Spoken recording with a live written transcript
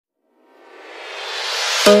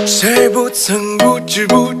谁不曾不知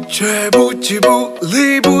不觉，不即不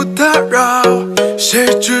离不打扰？谁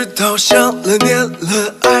知道想了念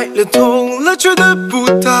了，爱了痛了却得不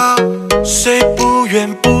到？谁不愿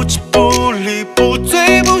不知不离，不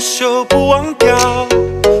醉不休不忘掉？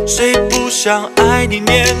谁不想爱你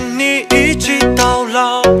念你，一起到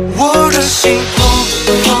老？我的心砰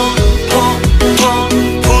砰砰砰，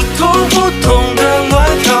扑通扑通的乱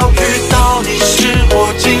跳。遇到你是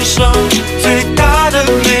我今生最大的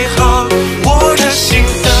美好。我的心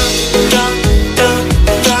等等等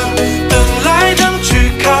等，等来等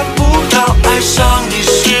去看不到。爱上你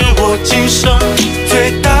是我今生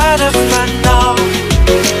最大的烦恼。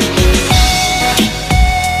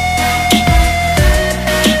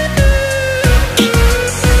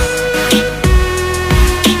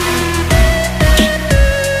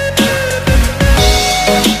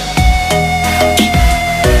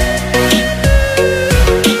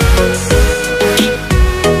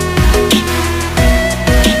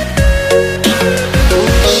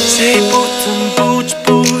谁不曾不知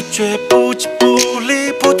不觉，不即不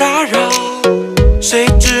离不打扰？谁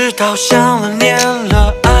知道想了念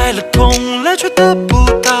了，爱了痛了却得不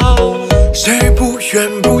到？谁不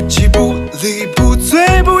愿不弃不离，不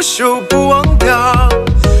醉不休不忘掉？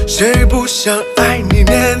谁不想爱你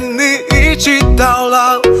念你，一起到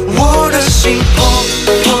老？我的心砰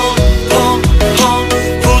砰砰砰，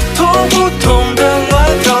扑通扑通的乱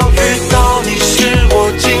跳。遇到你是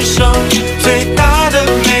我今生最大的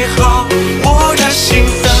美好。我的心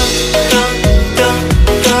等等等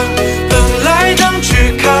等，等来等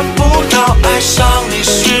去看不到。爱上你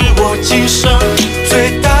是我今生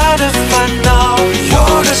最大的烦恼。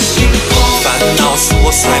我的心砰，烦恼是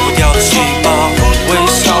我甩不掉的细胞，微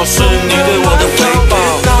笑是你对我的回报。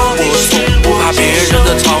我从不怕别人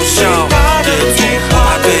的嘲笑，也从不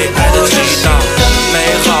怕对爱的祈祷。美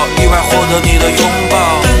好，意外获得你的拥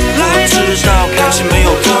抱。